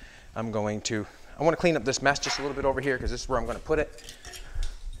 I want to clean up this mess just a little bit over here because this is where I'm going to put it.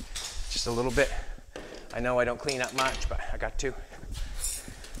 Just a little bit. I know I don't clean up much, but I got to.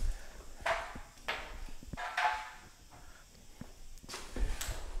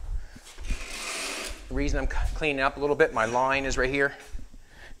 The reason I'm cleaning up a little bit, my line is right here.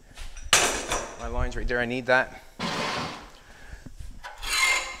 My line's right there, I need that.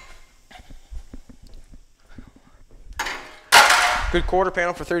 Good quarter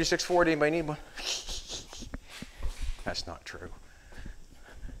panel for $36.40, anybody need one? That's not true.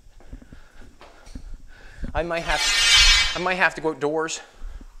 I might have to go outdoors.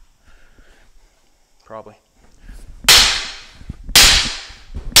 Probably.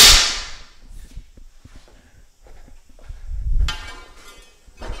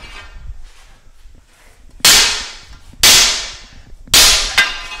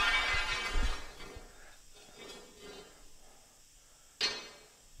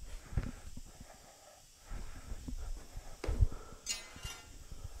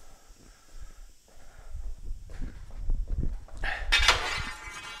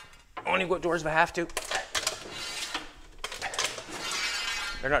 Only go outdoors if I have to.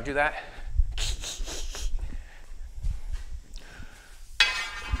 Better not do that.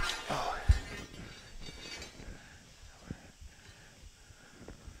 Oh.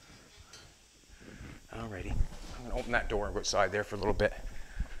 open that door and go outside there for a little bit.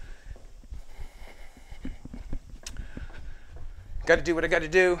 Got to do what I got to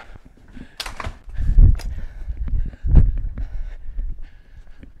do.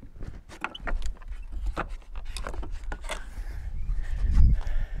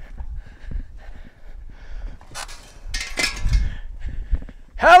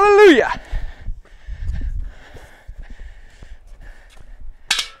 Hallelujah!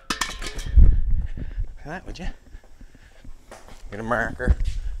 That, would you? Get a marker.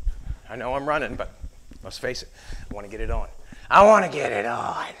 I know I'm running, but let's face it, I want to get it on. I want to get it on.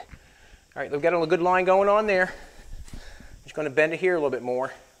 All right, we've got a good line going on there. I'm just going to bend it here a little bit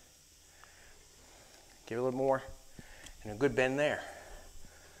more. Give it a little more, and a good bend there.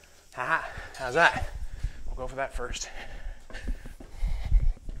 Haha, how's that? We'll go for that first.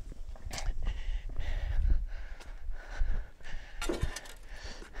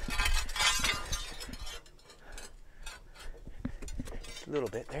 A little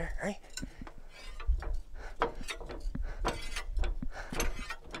bit there, right?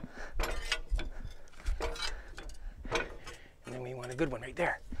 And then we want a good one right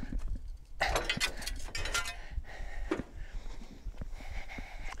there.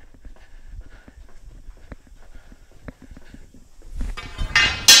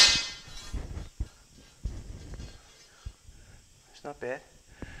 It's not bad.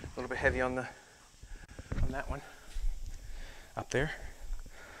 A little bit heavy on that one. Up there.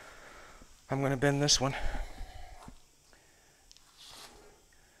 I'm going to bend this one.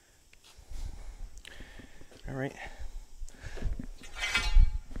 All right.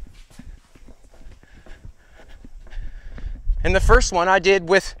 And the first one I did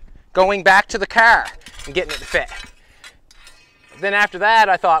with going back to the car and getting it to fit. Then after that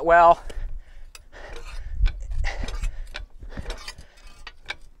I thought, well,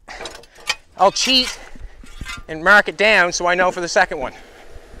 I'll cheat and mark it down so I know for the second one.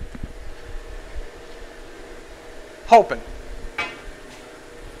 Hoping.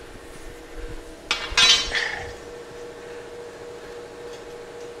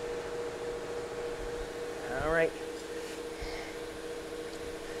 All right.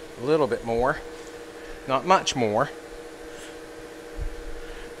 A little bit more, not much more.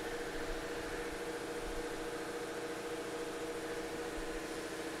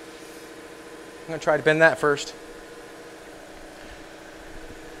 I'm going to try to bend that first.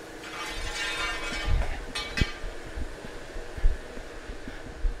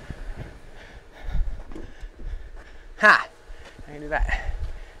 Ha! I can do that.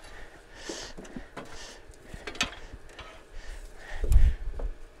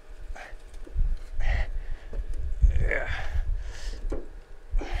 Yeah.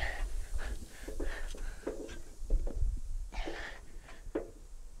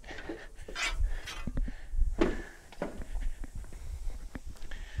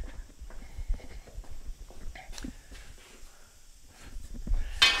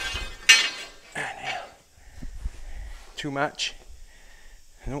 Too much.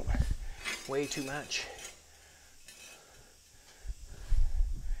 Nope. Way too much.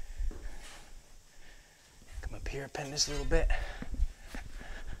 Come up here, bend this a little bit.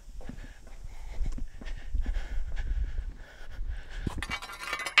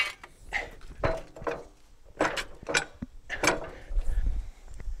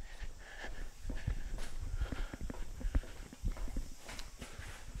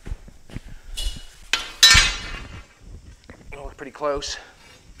 Pretty close.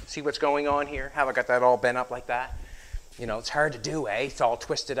 See what's going on here? How I got that all bent up like that? You know, it's hard to do, eh? It's all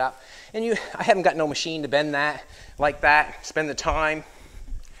twisted up. And I haven't got no machine to bend that like that, spend the time.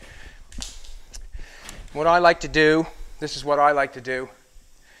 What I like to do, this is what I like to do.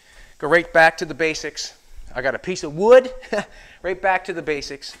 Go right back to the basics. I got a piece of wood, right back to the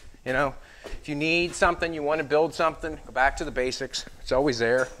basics. You know, if you need something, you want to build something, go back to the basics. It's always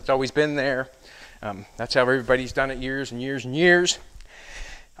there. It's always been there. That's how everybody's done it years and years and years.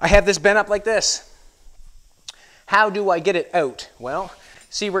 I have this bent up like this. How do I get it out? Well,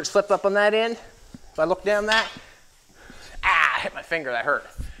 see where it's flipped up on that end? If I look down that, hit my finger, that hurt.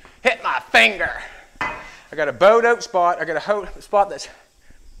 Hit my finger. I got a bowed out spot. I got a spot that's,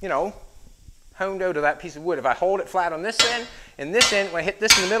 you know, honed out of that piece of wood. If I hold it flat on this end, and this end, when I hit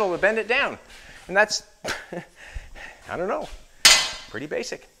this in the middle, it'll bend it down. And that's, I don't know, pretty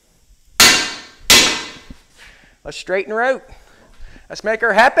basic. Let's straighten her out. Let's make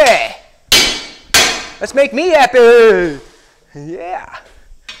her happy. Let's make me happy. Yeah.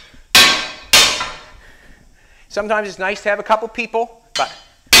 Sometimes it's nice to have a couple people, but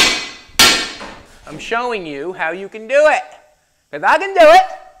I'm showing you how you can do it. Because I can do it.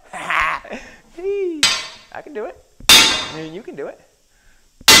 I can do it. You can do it.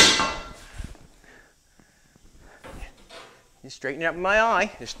 You straighten up my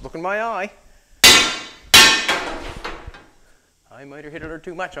eye. Just look in my eye. I might have hit it a little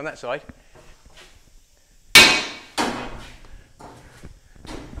too much on that side.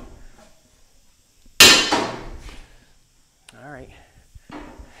 All right.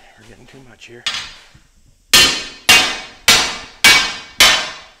 We're getting too much here.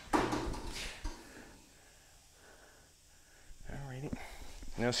 Alrighty.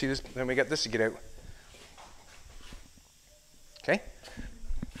 Now see this, then we got this to get out. Okay?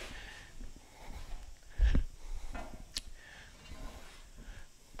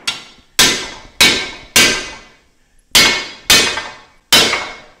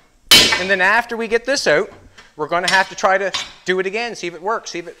 And then after we get this out, we're going to have to try to do it again, see if it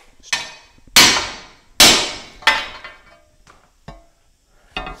works, see if it...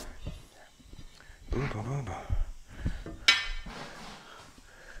 Boom, boom, boom, boom.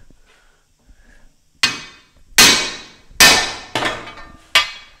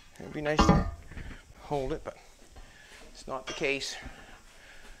 It'd be nice to hold it, but it's not the case.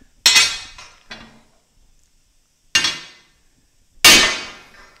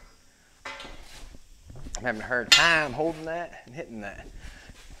 I'm having a hard time holding that and hitting that.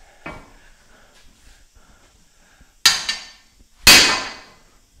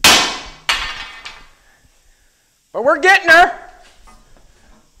 But we're getting her.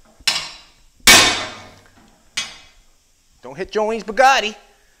 Don't hit Jolene's Bugatti.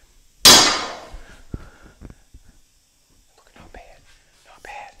 Look, not bad. Not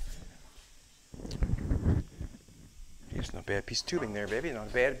bad. It's not a bad piece of tubing there, baby. Not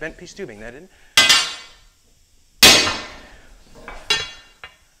a bad bent piece of tubing, that isn't.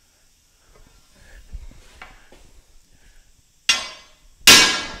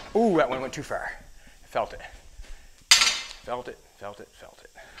 Ooh, that one went too far. I felt it. Felt it, felt it, felt it.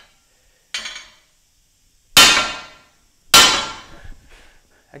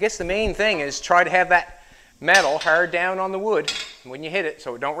 I guess the main thing is try to have that metal hard down on the wood when you hit it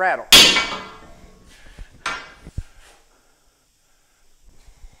so it don't rattle.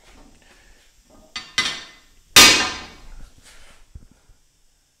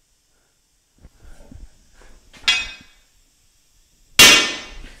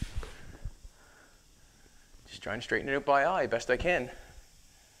 Trying to straighten it out by eye best I can.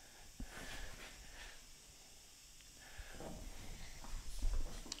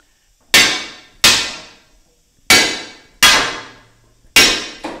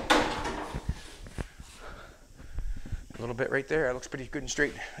 A little bit right there. That looks pretty good and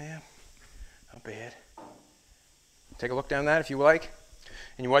straight. Yeah, not bad. Take a look down that if you like.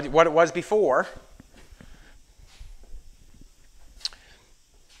 And what it was before.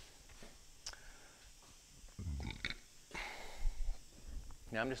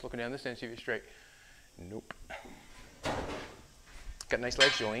 Now I'm just looking down this end to see if it's straight. Nope. Got nice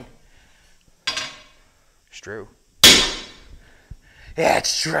legs, Jolene. It's true. Yeah,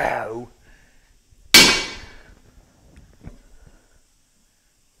 it's true. Just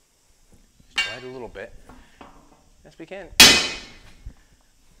try it a little bit. Yes, we can.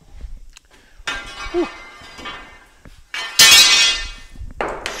 Whew.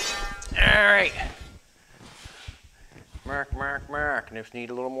 All right. Mark, mark, mark. And just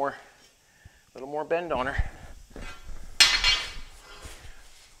need a little more bend on her.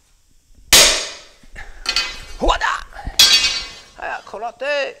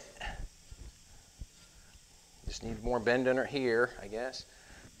 Just need more bend in her here, I guess.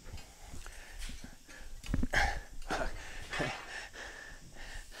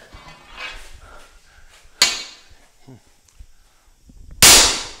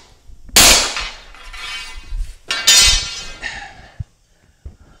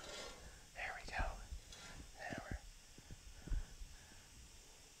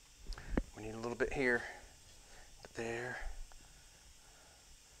 Here, there,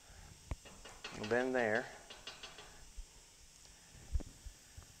 a little bend there,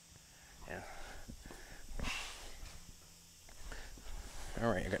 yeah. All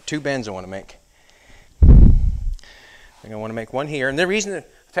right, I got two bends I want to make. I think I want to make one here, and the reason, I'll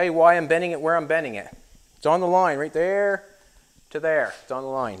tell you why I'm bending it where I'm bending it. It's on the line right there to there. It's on the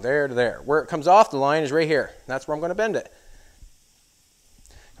line, there to there. Where it comes off the line is right here. That's where I'm going to bend it.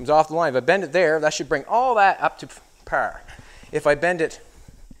 Comes off the line. If I bend it there, that should bring all that up to par. If I bend it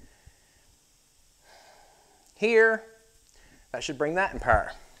here, that should bring that in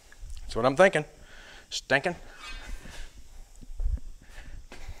par. That's what I'm thinking. Stinking.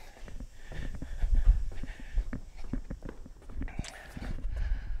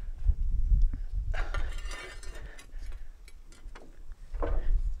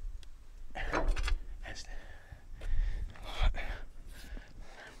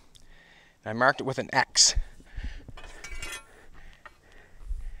 I marked it with an X.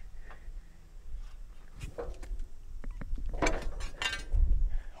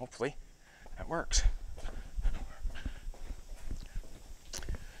 Hopefully that works.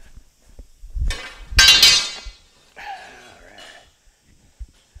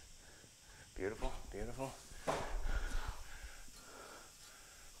 Beautiful, beautiful.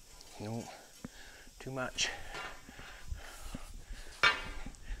 No, too much.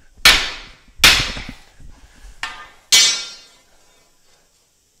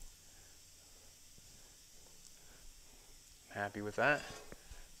 Happy with that.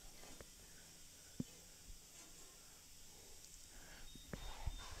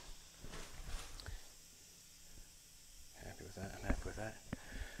 Happy with that, I'm happy with that.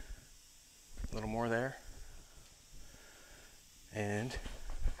 A little more there. And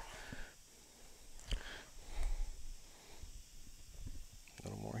a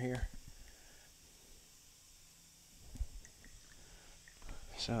little more here.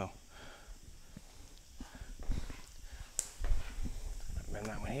 So, bend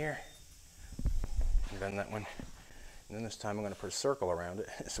that one here, and bend that one, and then this time I'm going to put a circle around it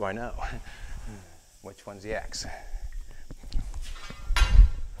so I know which one's the X.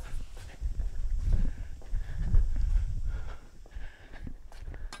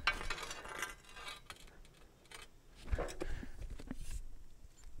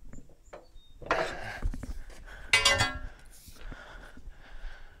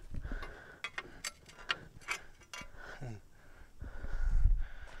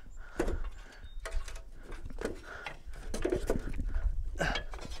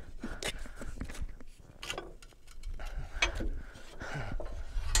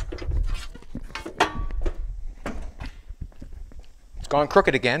 Gone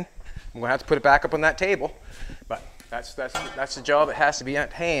crooked again. I'm gonna have to put it back up on that table, but that's the job. It has to be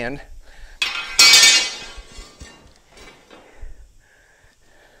at hand.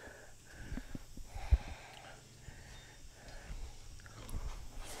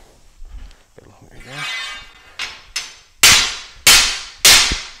 There you go.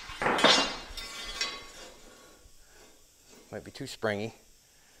 Might be too springy.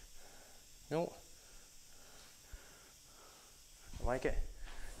 Nope. I like it.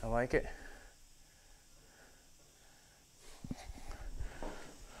 I like it.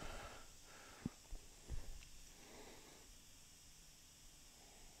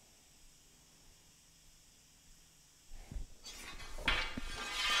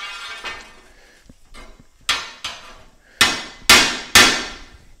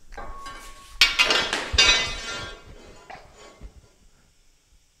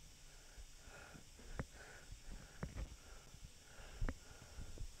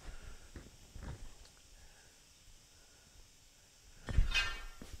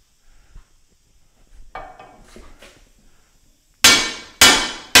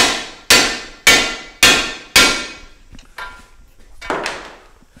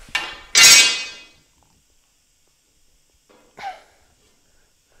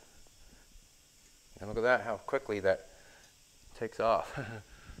 And look at that, how quickly that takes off.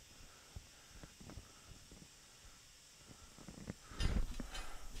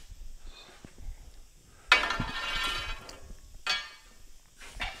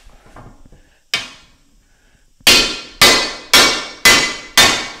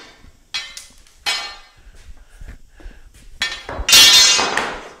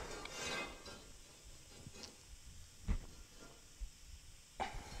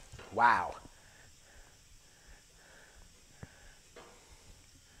 Wow.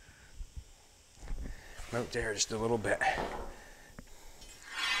 Out there just a little bit.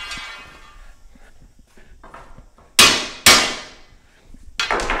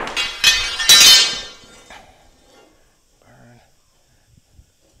 Burn.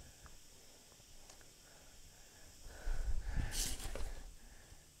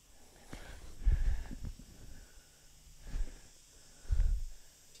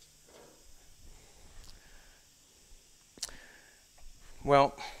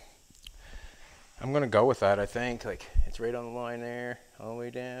 Well, I'm gonna go with that. I think like it's right on the line there, all the way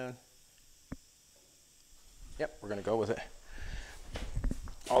down. Yep, we're gonna go with it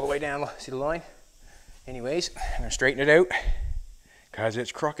all the way down. See the line? Anyways, I'm gonna straighten it out because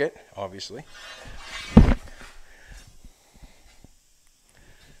it's crooked, obviously.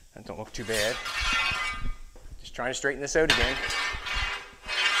 That don't look too bad. Just trying to straighten this out again.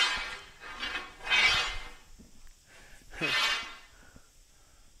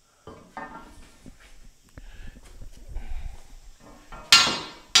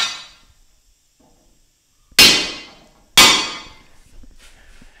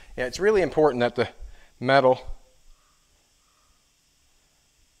 Yeah, it's really important that the metal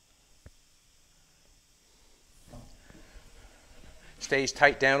stays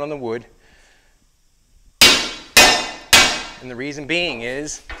tight down on the wood. And the reason being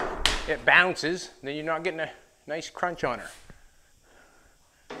is it bounces, then you're not getting a nice crunch on her.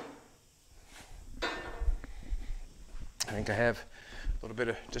 I think I have a little bit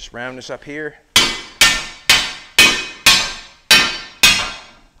of just roundness up here.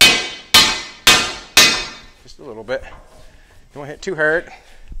 Just a little bit. Don't hit too hard.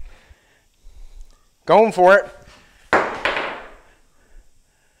 Going for it.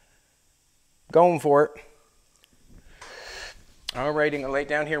 Going for it. All right, I'm gonna lay it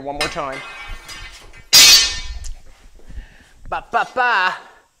down here one more time. Ba ba ba.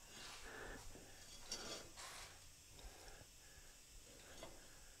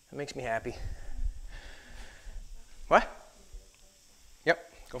 That makes me happy. What?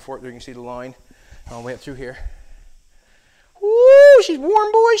 Yep, go for it. There you can see the line all the way up through here. Woo, she's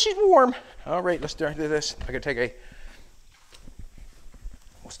warm, boy, she's warm. All right, let's start this. I gotta take a,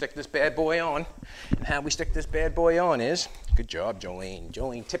 we'll stick this bad boy on. And how we stick this bad boy on is, good job, Jolene.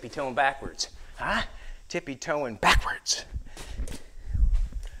 Jolene tippy-toeing backwards. Huh? Tippy-toeing backwards.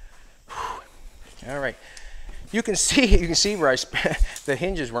 Whew. All right. You can see where the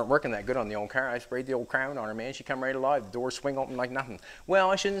hinges weren't working that good on the old car. I sprayed the old crown on her, man. She come right alive. The doors swing open like nothing.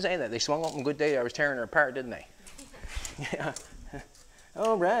 Well, I shouldn't say that. They swung open good day. I was tearing her apart, didn't they? Yeah.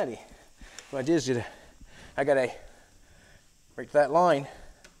 Alrighty. What I did is I got a, right to that line,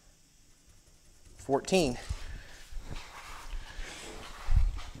 14.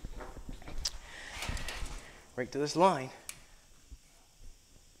 Right to this line.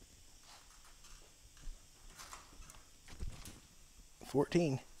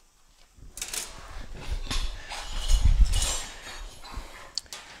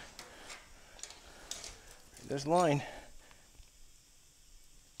 This line,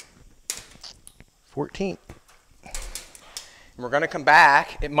 14. And we're going to come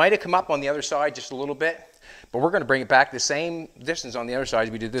back. It might have come up on the other side just a little bit, but we're going to bring it back the same distance on the other side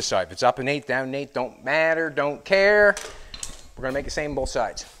as we did this side. If it's up an eighth, down an eighth, don't matter, don't care. We're going to make the same both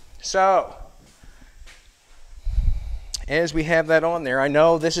sides. So, as we have that on there, I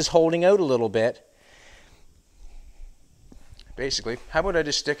know this is holding out a little bit. Basically, how about I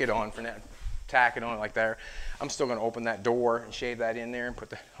just stick it on for now? Tack it on like that. I'm still going to open that door and shave that in there and put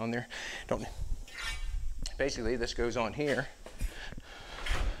that on there. Don't. Basically, this goes on here,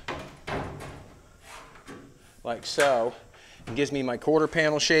 like so. It gives me my quarter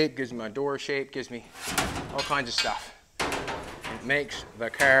panel shape, gives me my door shape, gives me all kinds of stuff. It makes the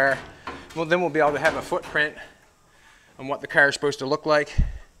car. Well, then we'll be able to have a footprint on what the car is supposed to look like.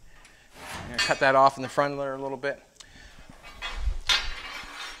 I'm going to cut that off in the front there a little bit.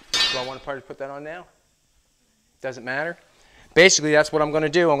 Do I want to put that on now? Doesn't matter. Basically, that's what I'm going to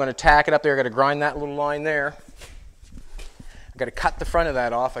do. I'm going to tack it up there. I've got to grind that little line there. I've got to cut the front of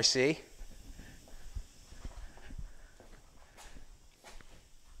that off, I see.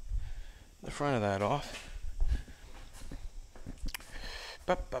 The front of that off.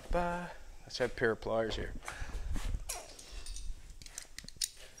 Let's have a pair of pliers here.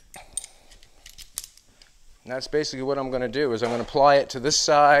 And that's basically what I'm going to do, is I'm going to apply it to this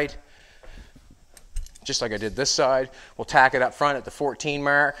side, just like I did this side. We'll tack it up front at the 14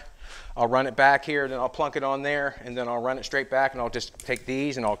 mark. I'll run it back here, then I'll plunk it on there, and then I'll run it straight back, and I'll just take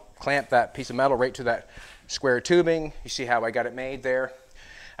these and I'll clamp that piece of metal right to that square tubing. You see how I got it made there?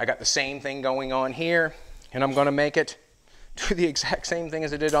 I got the same thing going on here, and I'm going to make it do the exact same thing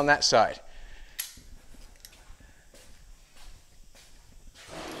as I did on that side.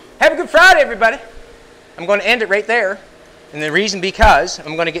 Have a good Friday, everybody. I'm going to end it right there, and the reason because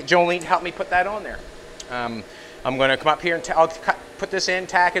I'm going to get Jolene to help me put that on there. I'm going to come up here and I'll put this in,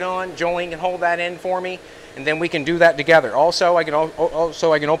 tack it on. Jolene can hold that in for me, and then we can do that together. Also, I can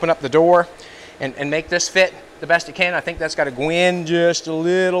open up the door and make this fit the best it can. I think that's got to go in just a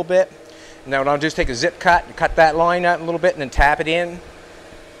little bit. Now I'll just take a zip cut and cut that line out a little bit and then tap it in.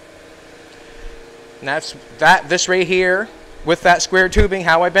 And that's this right here with that square tubing,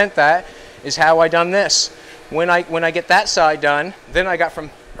 how I bent that, is how I done this. When I get that side done, then I got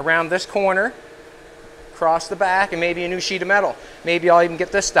from around this corner, across the back, and maybe a new sheet of metal. Maybe I'll even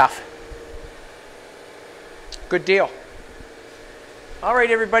get this stuff. Good deal. All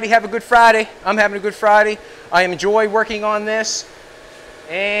right, everybody, have a good Friday. I'm having a good Friday. I enjoy working on this.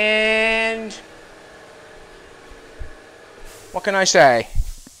 And what can I say?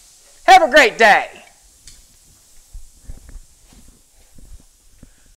 Have a great day.